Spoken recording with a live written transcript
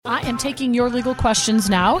I am taking your legal questions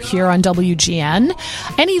now here on WGN.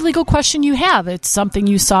 Any legal question you have, it's something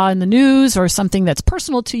you saw in the news or something that's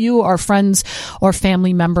personal to you or friends or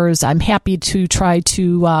family members, I'm happy to try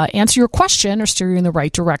to answer your question or steer you in the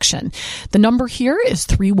right direction. The number here is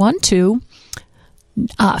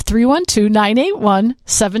 312-981-7200,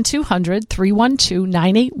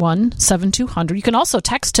 312-981-7200. You can also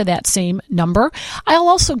text to that same number. I'll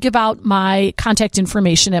also give out my contact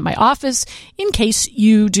information at my office in case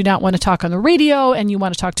you do not want to talk on the radio and you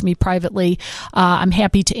want to talk to me privately. I'm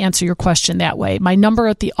happy to answer your question that way. My number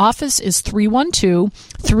at the office is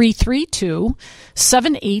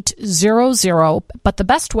 312-332-7800. But the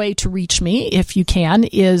best way to reach me, if you can,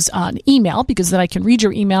 is an email, because then I can read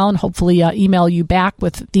your email and hopefully email you back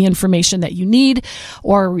with the information that you need,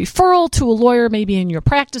 or a referral to a lawyer maybe in your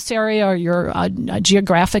practice area or your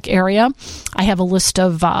geographic area. I have a list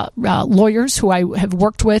of lawyers who I have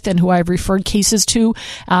worked with and who I've referred cases to,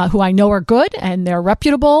 who I know are good and they're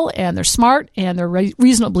reputable and they're smart and they're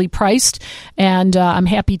reasonably priced, and I'm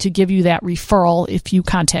happy to give you that referral if you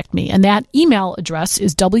contact me. And that email address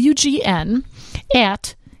is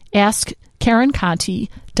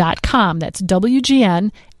WGN@AskKarenConti.com. That's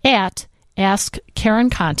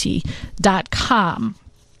WGN@AskKarenConti.com.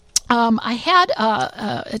 I had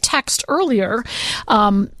a text earlier,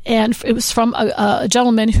 and it was from a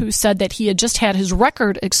gentleman who said that he had just had his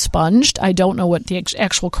record expunged. I don't know what the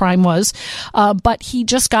actual crime was, but he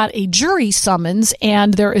just got a jury summons,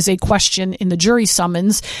 and there is a question in the jury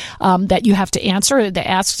summons that you have to answer that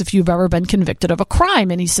asks if you've ever been convicted of a crime.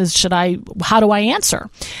 And he says, how do I answer?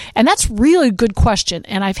 And that's really a good question,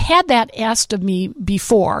 and I've had that asked of me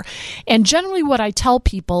before. And generally what I tell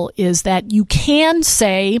people is that you can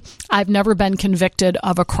say, I've never been convicted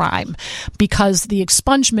of a crime, because the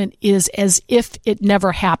expungement is as if it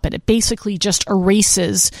never happened. It basically just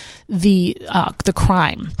erases the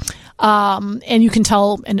crime. And you can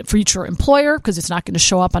tell a future employer, because it's not going to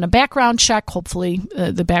show up on a background check. Hopefully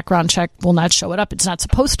the background check will not show it up. It's not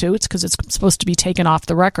supposed to. It's because it's supposed to be taken off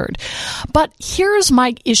the record. But here's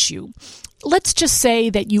my issue. Let's just say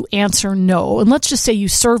that you answer no, and let's just say you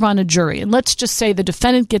serve on a jury, and let's just say the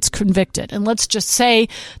defendant gets convicted, and let's just say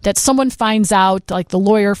that someone finds out, like the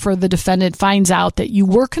lawyer for the defendant finds out that you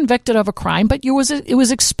were convicted of a crime, but it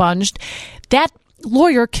was expunged. That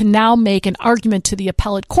lawyer can now make an argument to the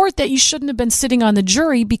appellate court that you shouldn't have been sitting on the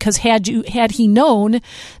jury, because had he known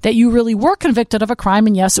that you really were convicted of a crime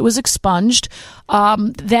and yes, it was expunged,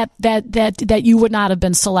 that you would not have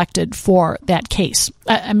been selected for that case.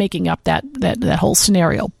 I'm making up that whole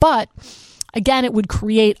scenario, but again, it would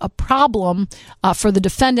create a problem for the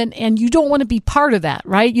defendant, and you don't want to be part of that,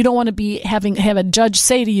 right? You don't want to be have a judge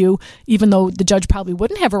say to you, even though the judge probably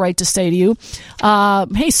wouldn't have a right to say to you,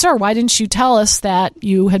 "Hey, sir, why didn't you tell us that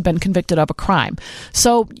you had been convicted of a crime?"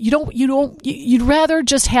 So you'd rather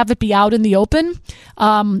just have it be out in the open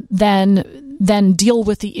than deal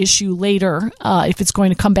with the issue later if it's going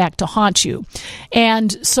to come back to haunt you.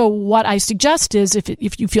 And so what I suggest is,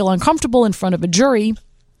 if you feel uncomfortable in front of a jury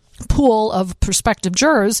pool of prospective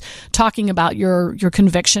jurors talking about your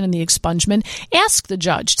conviction and the expungement, ask the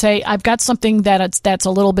judge. Say, I've got something that's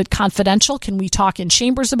a little bit confidential. Can we talk in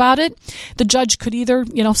chambers about it? The judge could either,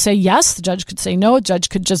 say yes. The judge could say no. The judge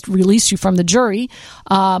could just release you from the jury.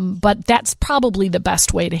 But that's probably the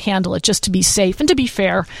best way to handle it, just to be safe and to be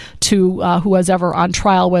fair to who is ever on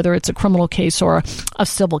trial, whether it's a criminal case or a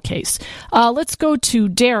civil case. Let's go to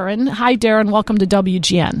Darren. Hi, Darren. Welcome to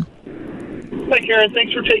WGN. Hi, Karen.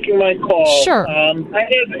 Thanks for taking my call. Sure. I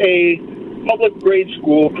have a public grade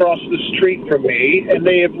school across the street from me, and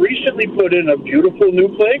they have recently put in a beautiful new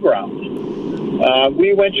playground.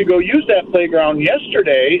 We went to go use that playground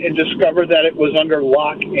yesterday and discovered that it was under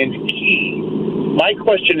lock and key. My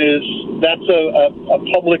question is, that's a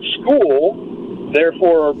public school,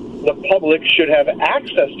 therefore the public should have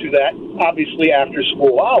access to that, obviously after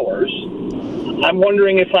school hours. I'm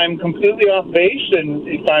wondering if I'm completely off base, and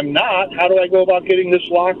if I'm not, how do I go about getting this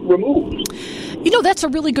lock removed? That's a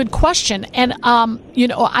really good question. And, I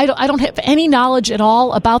don't have any knowledge at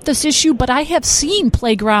all about this issue, but I have seen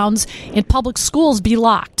playgrounds in public schools be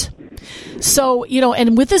locked. So,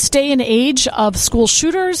 and with this day and age of school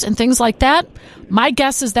shooters and things like that, my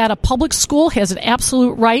guess is that a public school has an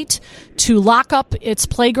absolute right to lock up its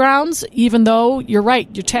playgrounds, even though you're right,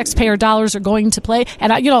 your taxpayer dollars are going to play.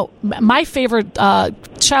 And, my favorite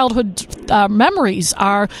childhood memories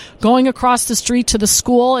are going across the street to the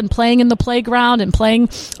school and playing in the playground and playing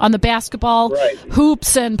on the basketball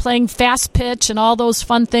hoops and playing fast pitch and all those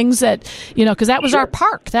fun things that, because that was our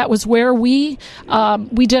park. That was where we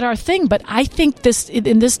did our thing. But I think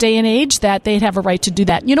in this day and age that they'd have a right to do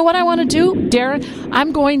that. You know what I want to do, Darren?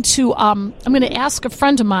 I'm going to ask a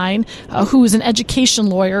friend of mine who is an education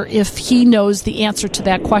lawyer if he knows the answer to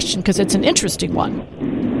that question, because it's an interesting one.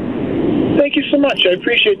 Thank you so much. I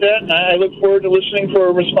appreciate that, and I look forward to listening for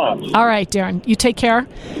a response. All right, Darren. You take care.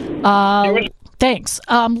 Thanks.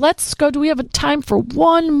 Let's go. Do we have time for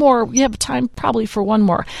one more? We have time probably for one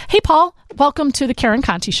more. Hey, Paul. Welcome to the Karen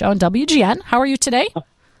Conti Show on WGN. How are you today?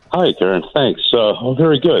 Hi, Karen. Thanks. I'm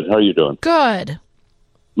very good. How are you doing? Good.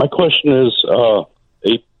 My question is, a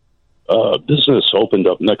business opened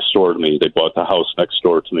up next door to me. They bought the house next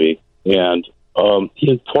door to me, and he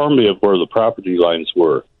informed me of where the property lines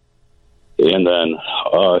were. And then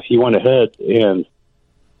he went ahead and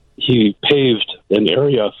he paved an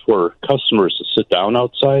area for customers to sit down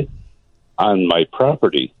outside on my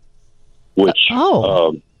property, which,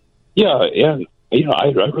 and, I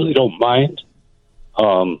really don't mind.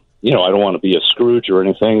 I don't want to be a Scrooge or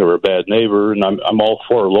anything or a bad neighbor, and I'm all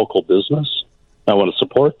for local business. I want to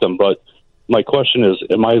support them, but my question is,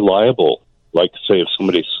 am I liable? Like, say, if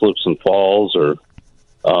somebody slips and falls or,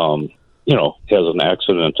 has an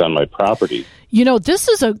accident on my property?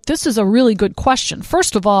 This is a really good question.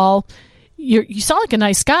 First of all, you sound like a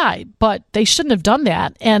nice guy, but they shouldn't have done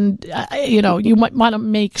that. And, you might want to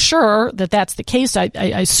make sure that that's the case. I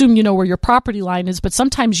assume you know where your property line is, but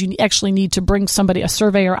sometimes you actually need to bring a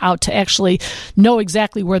surveyor out to actually know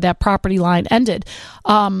exactly where that property line ended.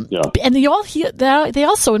 And they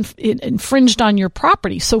also infringed on your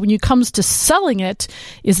property. So when it comes to selling it,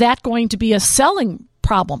 is that going to be a selling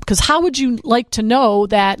problem? Because how would you like to know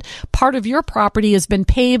that part of your property has been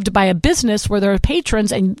paved by a business where there are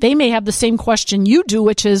patrons and they may have the same question you do,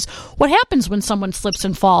 which is what happens when someone slips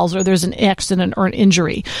and falls or there's an accident or an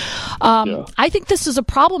injury? I think this is a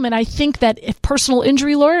problem, and I think that if personal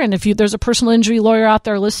injury lawyer, and if there's a personal injury lawyer out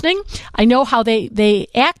there listening, I know how they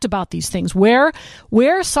act about these things. Where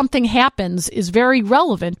something happens is very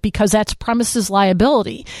relevant because that's premises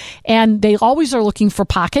liability, and they always are looking for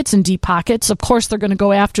pockets and deep pockets. Of course, they're going to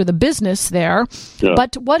go after the business there. Yeah.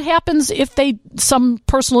 But what happens if some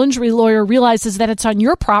personal injury lawyer realizes that it's on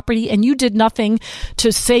your property and you did nothing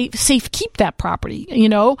to safe keep that property?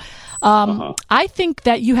 I think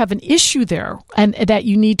that you have an issue there and that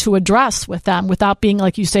you need to address with them without being,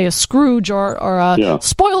 like you say, a Scrooge or a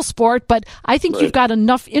spoil sport. But I think you've got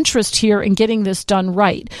enough interest here in getting this done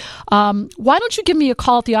right. Why don't you give me a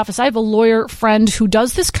call at the office? I have a lawyer friend who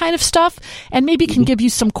does this kind of stuff and maybe can give you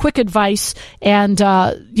some quick advice and,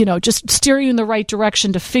 just steer you in the right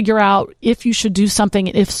direction to figure out if you should do something,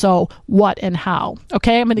 and if so, what and how.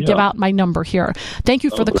 Okay, I'm going to give out my number here. Thank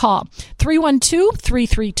you for the call.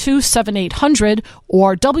 312-332-7800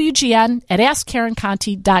 or WGN at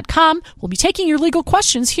AskKarenConti.com. We'll be taking your legal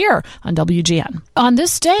questions here on WGN. On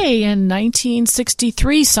this day in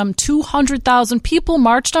 1963, some 200,000 people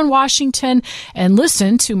marched on Washington and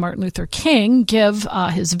listened to Martin Luther King give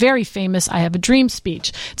his very famous I Have a Dream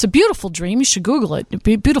speech. It's a beautiful dream. You should Google it. A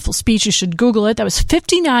beautiful speech. You should Google it. That was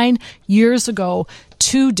 59 years ago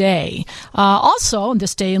today. Also, on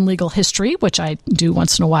this day in legal history, which I do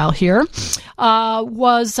once in a while here,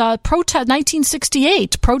 was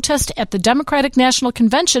 1968 protest at the Democratic National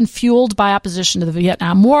Convention fueled by opposition to the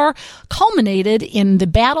Vietnam War culminated in the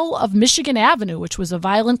Battle of Michigan Avenue, which was a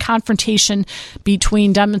violent confrontation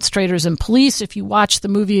between demonstrators and police. If you watch the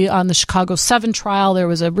movie on the Chicago 7 trial, there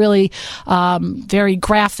was a really very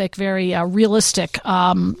graphic, very realistic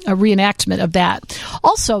reenactment of that.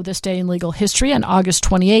 Also, this day in legal history, on August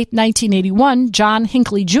 28, 1981, John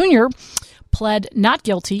Hinckley Jr. pled not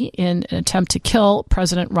guilty in an attempt to kill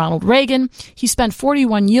President Ronald Reagan. He spent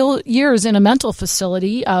 41 years in a mental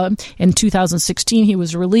facility. In 2016, he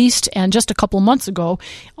was released, and just a couple months ago,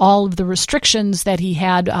 all of the restrictions that he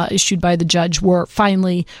had issued by the judge were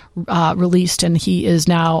finally released, and he is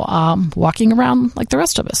now walking around like the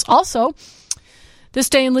rest of us. Also, this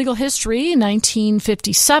day in legal history,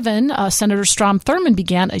 1957, Senator Strom Thurmond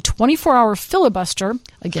began a 24-hour filibuster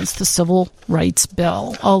against the Civil Rights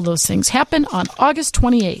Bill. All those things happen on August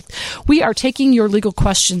 28th. We are taking your legal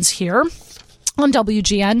questions here on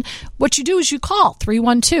WGN. What you do is you call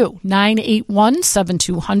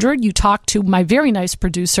 312-981-7200. You talk to my very nice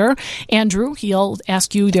producer, Andrew. He'll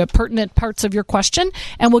ask you the pertinent parts of your question,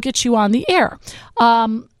 and we'll get you on the air. I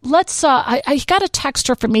got a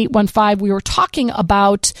texter from 815. We were talking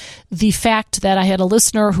about the fact that I had a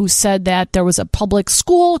listener who said that there was a public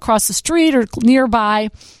school across the street or nearby,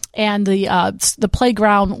 and the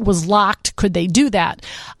playground was locked. Could they do that?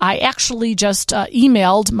 I actually just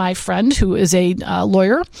emailed my friend who is a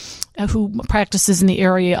lawyer who practices in the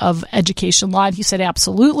area of education law, and he said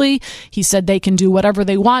absolutely. He said they can do whatever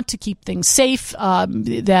they want to keep things safe,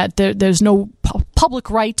 that there's no public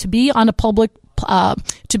right to be on a public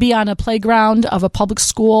to be on a playground of a public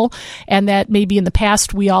school, and that maybe in the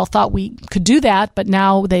past we all thought we could do that, but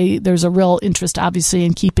now there's a real interest, obviously,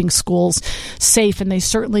 in keeping schools safe, and they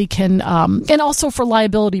certainly can, and also for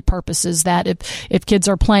liability purposes, that if kids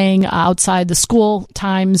are playing outside the school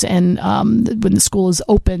times and when the school is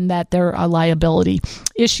open, that there are liability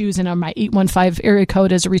issues. And on my 815 area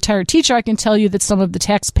code as a retired teacher, I can tell you that some of the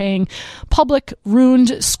tax-paying public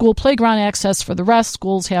ruined school playground access. For the rest,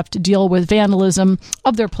 schools have to deal with vandalism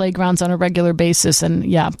of their playgrounds on a regular basis, and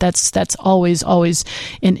yeah, that's always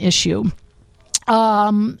an issue.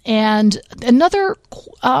 And another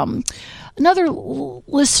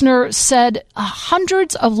listener said,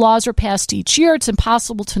 hundreds of laws are passed each year. It's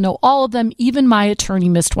impossible to know all of them. Even my attorney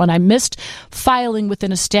missed one. I missed filing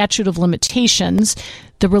within a statute of limitations.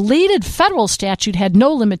 The related federal statute had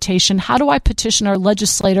no limitation. How do I petition our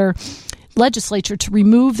legislature to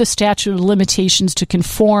remove the statute of limitations to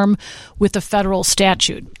conform with the federal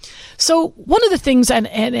statute? So one of the things,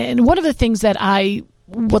 and one of the things that I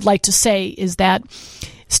would like to say is that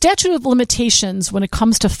statute of limitations, when it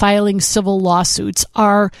comes to filing civil lawsuits,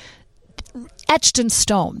 are etched in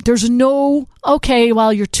stone. There's no, okay,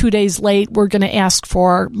 well, you're 2 days late, we're going to ask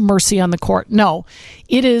for mercy on the court. No,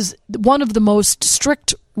 it is one of the most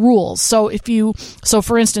strict rules. So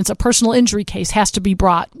for instance, a personal injury case has to be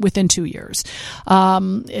brought within 2 years.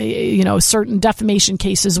 Certain defamation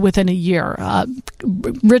cases within a year.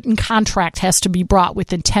 Written contract has to be brought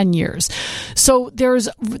within 10 years. So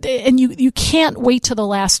you can't wait till the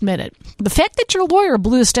last minute. The fact that your lawyer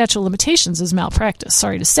blew the statute of limitations is malpractice.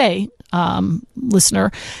 Sorry to say,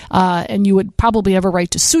 listener, and you would probably have a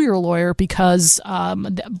right to sue your lawyer because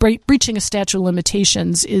breaching a statute of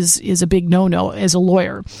limitations is a big no-no as a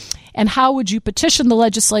lawyer. And how would you petition the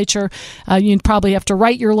legislature? You'd probably have to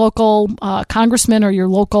write your local congressman or your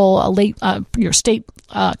local your state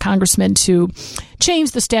congressman to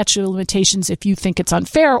change the statute of limitations if you think it's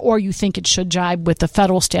unfair or you think it should jibe with the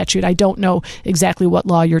federal statute. I don't know exactly what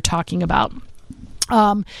law you're talking about.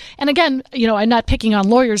 And again, I'm not picking on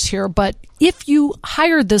lawyers here, but if you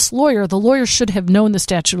hired this lawyer, the lawyer should have known the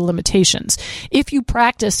statute of limitations. If you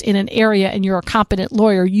practice in an area and you're a competent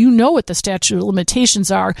lawyer, you know what the statute of limitations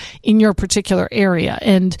are in your particular area.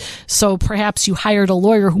 And so perhaps you hired a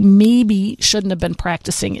lawyer who maybe shouldn't have been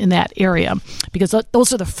practicing in that area, because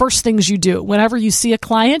those are the first things you do. Whenever you see a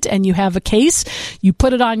client and you have a case, you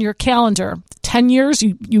put it on your calendar. 10 years,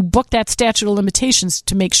 you book that statute of limitations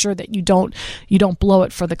to make sure that you don't blow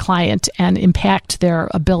it for the client and impact their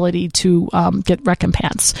ability to get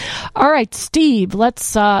recompense. All right, Steve,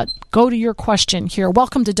 let's go to your question here.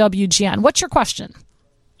 Welcome to WGN. What's your question?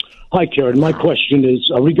 Hi, Karen. My question is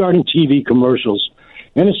regarding TV commercials,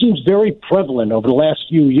 and it seems very prevalent over the last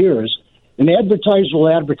few years. An advertiser will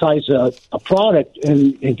advertise a product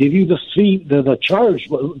and give you the fee, the charge,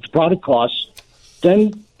 what the product costs.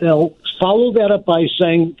 Then they'll follow that up by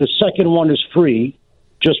saying the second one is free,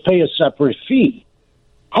 just pay a separate fee.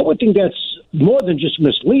 I would think that's more than just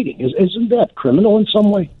misleading. Isn't that criminal in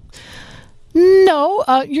some way? No,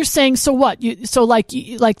 you're saying, so what? They're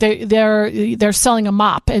selling a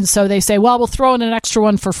mop, and so they say, well, we'll throw in an extra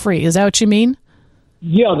one for free. Is that what you mean?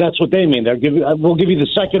 Yeah, that's what they mean. We'll give you the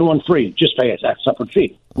second one free. Just pay a separate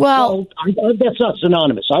fee. Well, that's not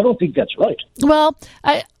synonymous. I don't think that's right. Well,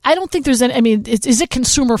 I don't think there's any. I mean, is it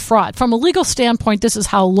consumer fraud? From a legal standpoint, this is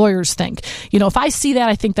how lawyers think. If I see that,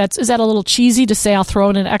 I think is that a little cheesy to say I'll throw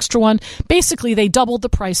in an extra one? Basically, they doubled the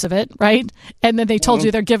price of it, right? And then they told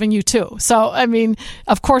you they're giving you two. So, I mean,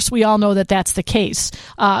 of course, we all know that that's the case.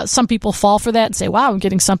 Some people fall for that and say, wow, I'm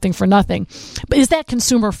getting something for nothing. But is that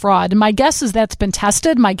consumer fraud? And my guess is that's been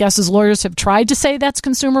tested. My guess is lawyers have tried to say that's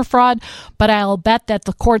consumer fraud, but I'll bet that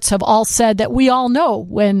the courts have all said that we all know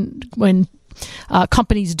when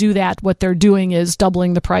companies do that, what they're doing is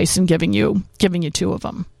doubling the price and giving you two of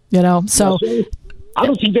them. So I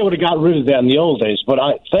don't think they would have got rid of that in the old days, but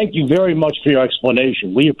I thank you very much for your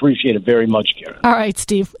explanation. We appreciate it very much, Karen. All right,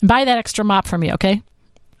 Steve, buy that extra mop for me, okay?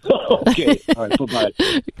 Okay. All right. Bye-bye.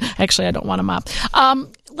 Actually, I don't want a mop.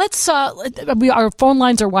 Our phone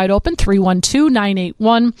lines are wide open,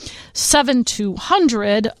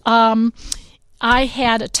 312-981-7200. I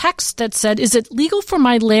had a text that said, is it legal for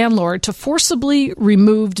my landlord to forcibly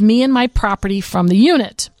remove me and my property from the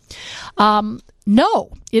unit? No,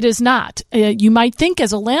 it is not. You might think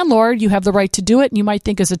as a landlord you have the right to do it, and you might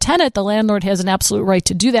think as a tenant the landlord has an absolute right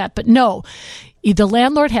to do that, but no. The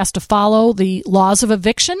landlord has to follow the laws of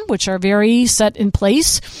eviction, which are very set in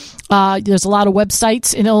place. There's a lot of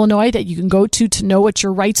websites in Illinois that you can go to know what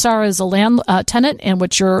your rights are as a tenant and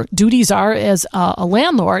what your duties are as a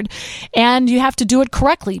landlord, and you have to do it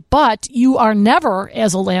correctly. But you are never,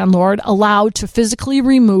 as a landlord, allowed to physically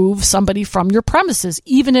remove somebody from your premises,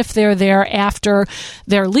 even if they're there after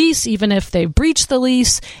their lease, even if they've breached the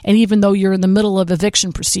lease, and even though you're in the middle of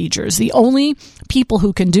eviction procedures. The only people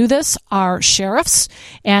who can do this are sheriffs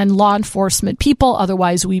and law enforcement people.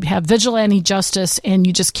 Otherwise, we have vigilante justice, and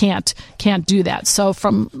you just can't do that. So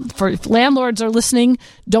for landlords are listening,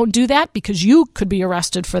 don't do that, because you could be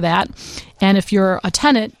arrested for that. And if you're a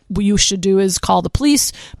tenant, what you should do is call the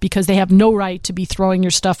police, because they have no right to be throwing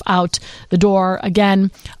your stuff out the door.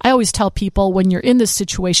 Again, I always tell people, when you're in this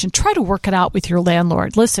situation, try to work it out with your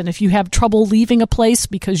landlord. Listen, if you have trouble leaving a place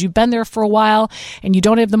because you've been there for a while and you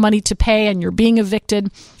don't have the money to pay and you're being evicted,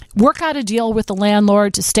 work out a deal with the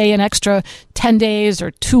landlord to stay an extra 10 days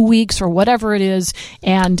or 2 weeks or whatever it is,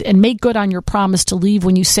 and make good on your promise to leave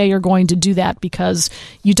when you say you're going to do that, because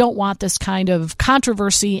you don't want this kind of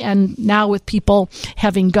controversy. And now with people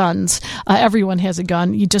having guns, everyone has a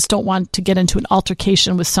gun. You just don't want to get into an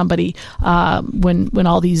altercation with somebody when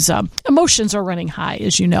all these emotions are running high,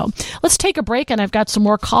 as you know. Let's take a break, and I've got some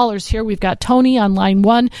more callers here. We've got Tony on line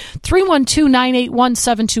 1,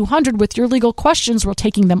 312-981-7200 with your legal questions. We're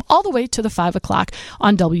taking them all the way to the 5 o'clock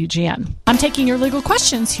on WGN. I'm taking your legal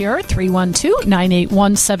questions here at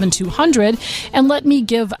 312-981-7200. And let me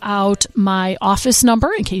give out my office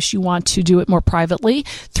number in case you want to do it more privately.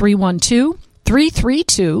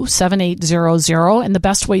 312-332-7800. And the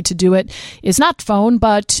best way to do it is not phone,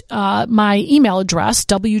 but my email address,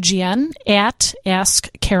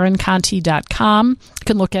 wgn@askkarenconti.com. You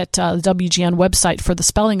can look at the WGN website for the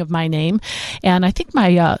spelling of my name. And I think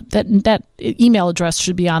my that email address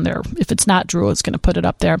should be on there. If it's not, Drew is going to put it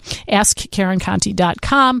up there.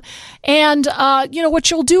 AskKarenConti.com. And, what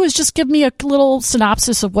you'll do is just give me a little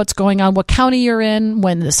synopsis of what's going on, what county you're in,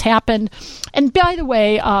 when this happened. And by the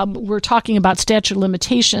way, we're talking about statute of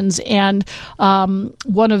limitations. And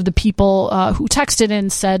one of the people who texted in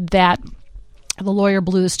said that the lawyer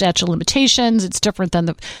blew the statute of limitations. It's different than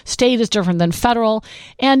the state, is different than federal.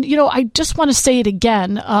 And, I just want to say it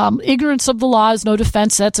again. Ignorance of the law is no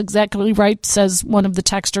defense. That's exactly right, says one of the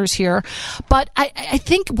texters here. But I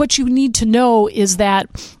think what you need to know is that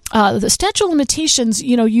the statute of limitations,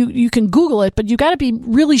 you can Google it, but you got to be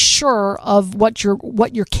really sure of what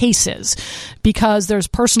your case is, because there's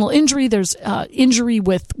personal injury, there's injury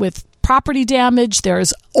with property damage,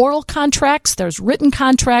 there's oral contracts, there's written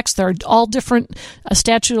contracts, there are all different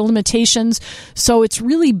statute of limitations. So it's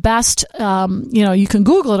really best, you can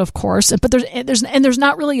Google it, of course, but there's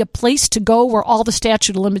not really a place to go where all the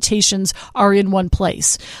statute of limitations are in one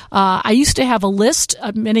place. I used to have a list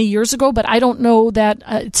many years ago, but I don't know that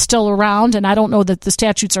it's still around, and I don't know that the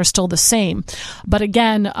statutes are still the same. But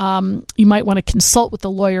again, you might want to consult with the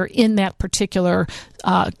lawyer in that particular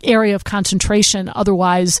area of concentration.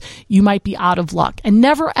 Otherwise, you might be out of luck. And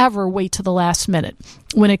never, ever wait to the last minute.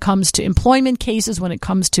 When it comes to employment cases, when it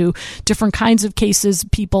comes to different kinds of cases,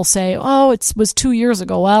 people say, it was 2 years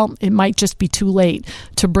ago. Well, it might just be too late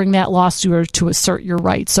to bring that lawsuit or to assert your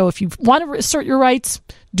rights. So if you want to assert your rights,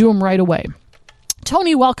 do them right away.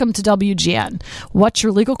 Tony, welcome to WGN. What's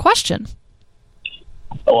your legal question?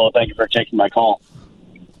 Hello, thank you for taking my call.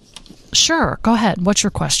 Sure, go ahead. What's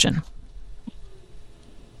your question?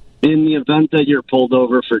 In the event that you're pulled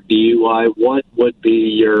over for DUI, what would be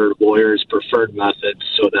your lawyer's preferred method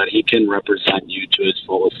so that he can represent you to his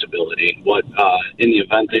fullest ability? What, in the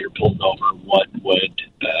event that you're pulled over, what would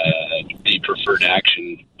the preferred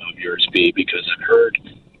action of yours be? Because I've heard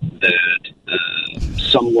that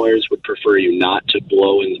some lawyers would prefer you not to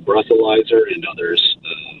blow in the breathalyzer, and others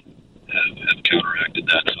have counteracted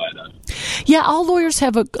that side of it. Yeah, all lawyers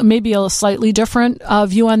have maybe a slightly different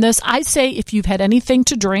view on this. I say if you've had anything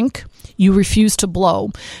to drink, you refuse to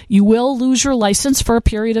blow. You will lose your license for a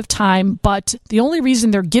period of time, but the only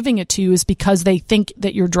reason they're giving it to you is because they think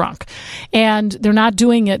that you're drunk. And they're not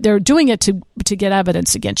doing it. They're doing it to get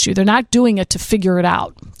evidence against you. They're not doing it to figure it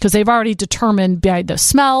out, because they've already determined by the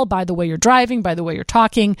smell, by the way you're driving, by the way you're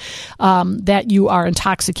talking, that you are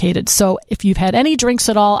intoxicated. So if you've had any drinks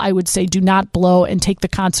at all, I would say do not blow and take the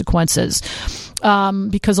consequences.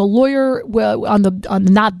 Because a lawyer on the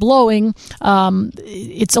not blowing,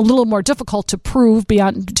 it's a little more difficult to prove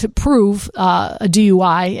a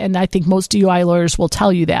DUI, and I think most DUI lawyers will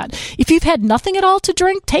tell you that. If you've had nothing at all to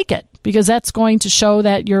drink, take it, because that's going to show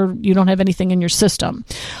that you don't have anything in your system.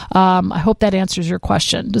 I hope that answers your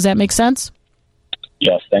question. Does that make sense?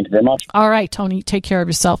 Yes, thank you very much. All right, Tony, take care of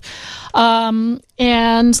yourself.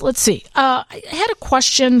 And let's see. I had a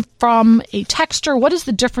question from a texter. What is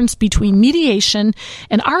the difference between mediation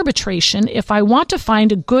and arbitration? If I want to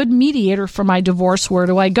find a good mediator for my divorce, where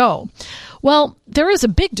do I go? Well, there is a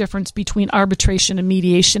big difference between arbitration and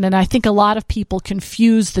mediation, and I think a lot of people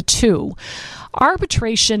confuse the two.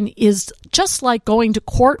 Arbitration is just like going to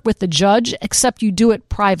court with the judge, except you do it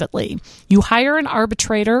privately. You hire an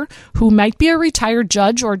arbitrator who might be a retired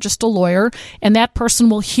judge or just a lawyer, and that person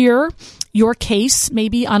will hear your case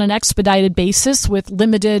maybe on an expedited basis with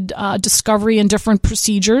limited discovery and different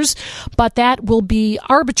procedures, but that will be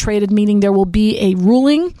arbitrated, meaning there will be a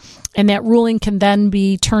ruling, and that ruling can then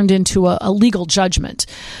be turned into a legal judgment.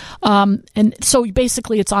 And so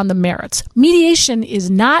basically it's on the merits. Mediation is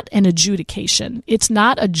not an adjudication. It's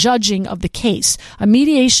not a judging of the case. A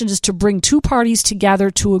mediation is to bring two parties together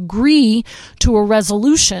to agree to a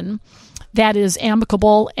resolution that is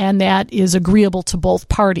amicable and that is agreeable to both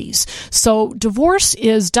parties. So divorce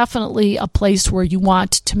is definitely a place where you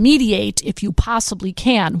want to mediate if you possibly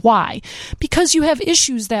can. Why? Because you have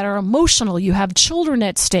issues that are emotional. You have children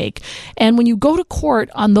at stake. And when you go to court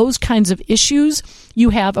on those kinds of issues,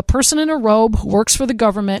 you have a person in a robe who works for the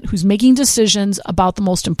government who's making decisions about the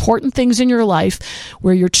most important things in your life,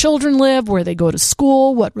 where your children live, where they go to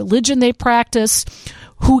school, what religion they practice,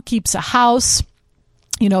 who keeps a house,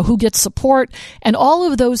 who gets support, and all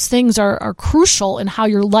of those things are crucial in how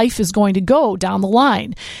your life is going to go down the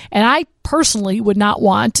line. And I personally would not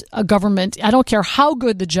want a government, I don't care how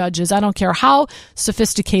good the judge is, I don't care how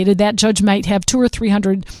sophisticated, that judge might have 200 or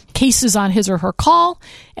 300 cases on his or her call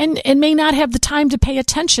and may not have the time to pay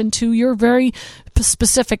attention to your very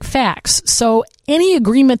specific facts. So any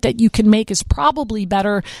agreement that you can make is probably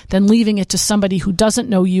better than leaving it to somebody who doesn't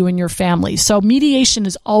know you and your family. So mediation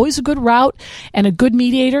is always a good route, and a good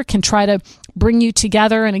mediator can try to bring you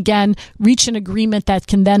together and, again, reach an agreement that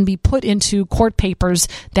can then be put into court papers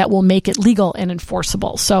that will make it legal and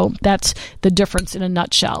enforceable. So that's the difference in a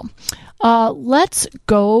nutshell. Let's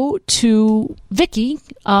go to Vicki.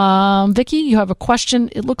 Vicki, you have a question.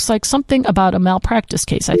 It looks like something about a malpractice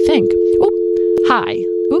case, I think. Hi.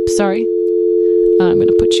 Oops, sorry. I'm going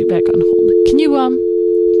to put you back on hold. Can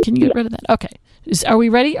you get rid of that? Okay. Are we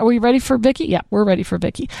ready? Are we ready for Vicki? Yeah, we're ready for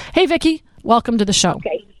Vicki. Hey, Vicki. Welcome to the show.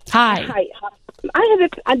 Okay. Hi. I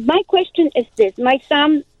have my question is this. My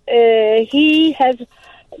son, he has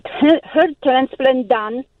heart transplant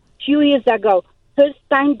done few years ago. First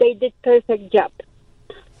time they did perfect job.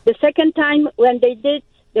 The second time when they did,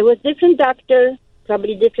 there was different doctor,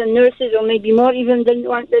 probably different nurses, or maybe more even than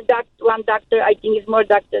one doctor. I think it's more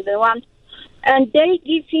doctor than one. And they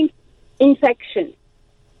give him infection.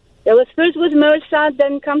 There was first was MRSA,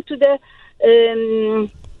 then come to the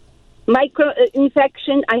micro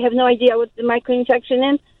infection. I have no idea what the micro infection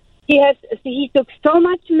is. He took so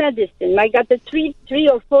much medicine. I got the three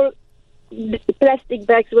or four plastic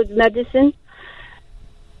bags with medicine,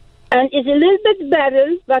 and it's a little bit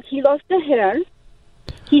better. But he lost the hair.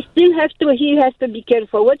 He still has to be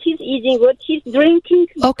careful what he's eating, what he's drinking.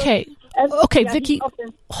 Okay, Vicki.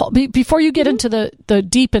 Before you get into the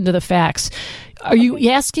deep into the facts, are you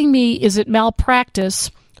asking me? Is it malpractice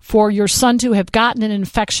for your son to have gotten an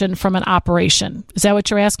infection from an operation? Is that what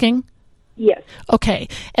you're asking? Yes. Okay.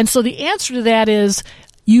 And so the answer to that is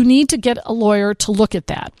you need to get a lawyer to look at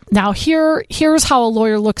that. Now, here's how a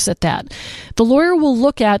lawyer looks at that. The lawyer will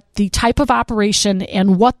look at the type of operation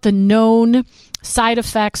and what the known side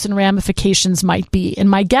effects and ramifications might be. And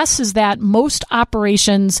my guess is that most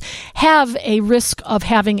operations have a risk of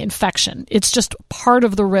having infection. It's just part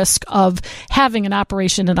of the risk of having an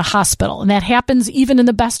operation in a hospital. And that happens even in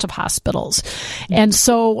the best of hospitals. And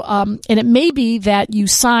so, and it may be that you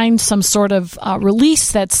signed some sort of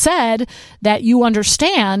release that said that you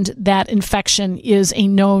understand that infection is a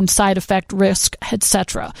known side effect, risk,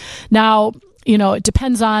 etc. Now, it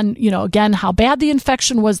depends on, again, how bad the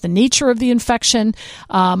infection was, the nature of the infection,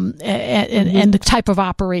 and the type of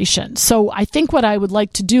operation. So I think what I would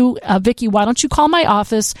like to do, Vicki, why don't you call my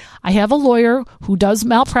office? I have a lawyer who does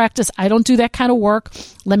malpractice. I don't do that kind of work.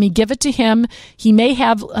 Let me give it to him. He may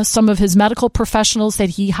have some of his medical professionals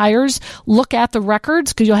that he hires look at the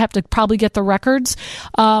records, because you'll have to probably get the records.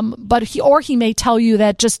 But he may tell you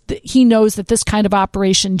that he knows that this kind of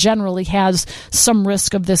operation generally has some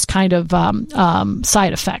risk of this kind of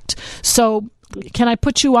side effect. So can I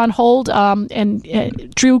put you on hold?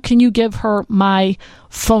 And Drew, can you give her my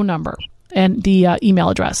phone number and the email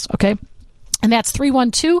address? Okay. And that's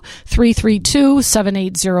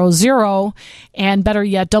 312-332-7800, and better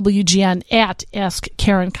yet, WGN at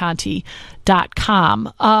AskKarenConti.com.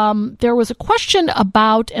 There was a question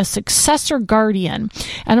about a successor guardian,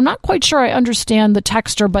 and I'm not quite sure I understand the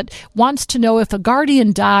texter, but wants to know if a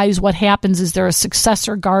guardian dies, what happens? Is there a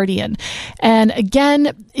successor guardian? And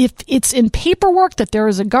again, if it's in paperwork that there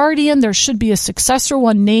is a guardian, there should be a successor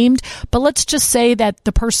one named, but let's just say that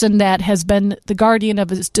the person that has been the guardian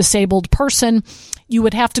of a disabled person, you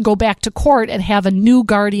would have to go back to court and have a new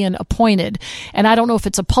guardian appointed. And I don't know if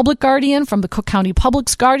it's a public guardian from the Cook County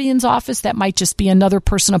Public's Guardian's Office, that might just be another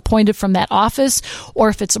person appointed from that office, or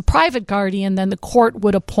if it's a private guardian, then the court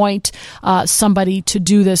would appoint somebody to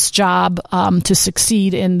do this job to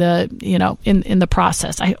succeed in the in the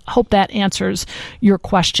process. I hope that answers your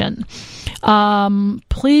question.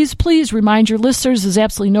 Please remind your listeners there's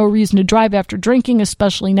absolutely no reason to drive after drinking,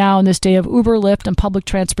 especially now in this day of Uber, Lyft, and public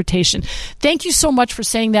transportation. Thank you so much for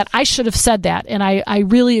saying that. I should have said that, and I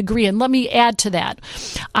really agree. And let me add to that.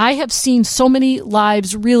 I have seen so many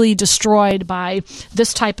lives really destroyed by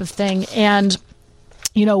this type of thing, and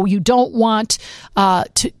you don't want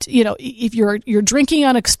to if you're drinking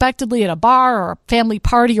unexpectedly at a bar or a family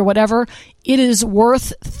party or whatever, it is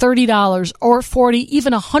worth $30 or $40,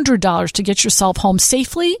 even $100 to get yourself home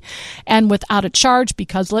safely and without a charge,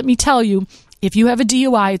 because let me tell you, if you have a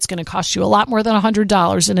DUI, it's going to cost you a lot more than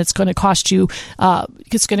 $100, and it's going to cost you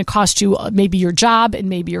maybe your job and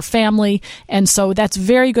maybe your family. And so that's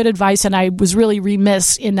very good advice, and I was really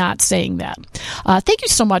remiss in not saying that. Thank you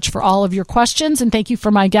so much for all of your questions, and thank you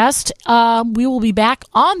for my guest. We will be back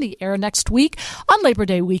on the air next week on Labor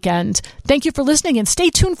Day weekend. Thank you for listening, and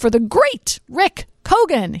stay tuned for the great Rick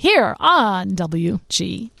Kogan here on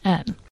WGN.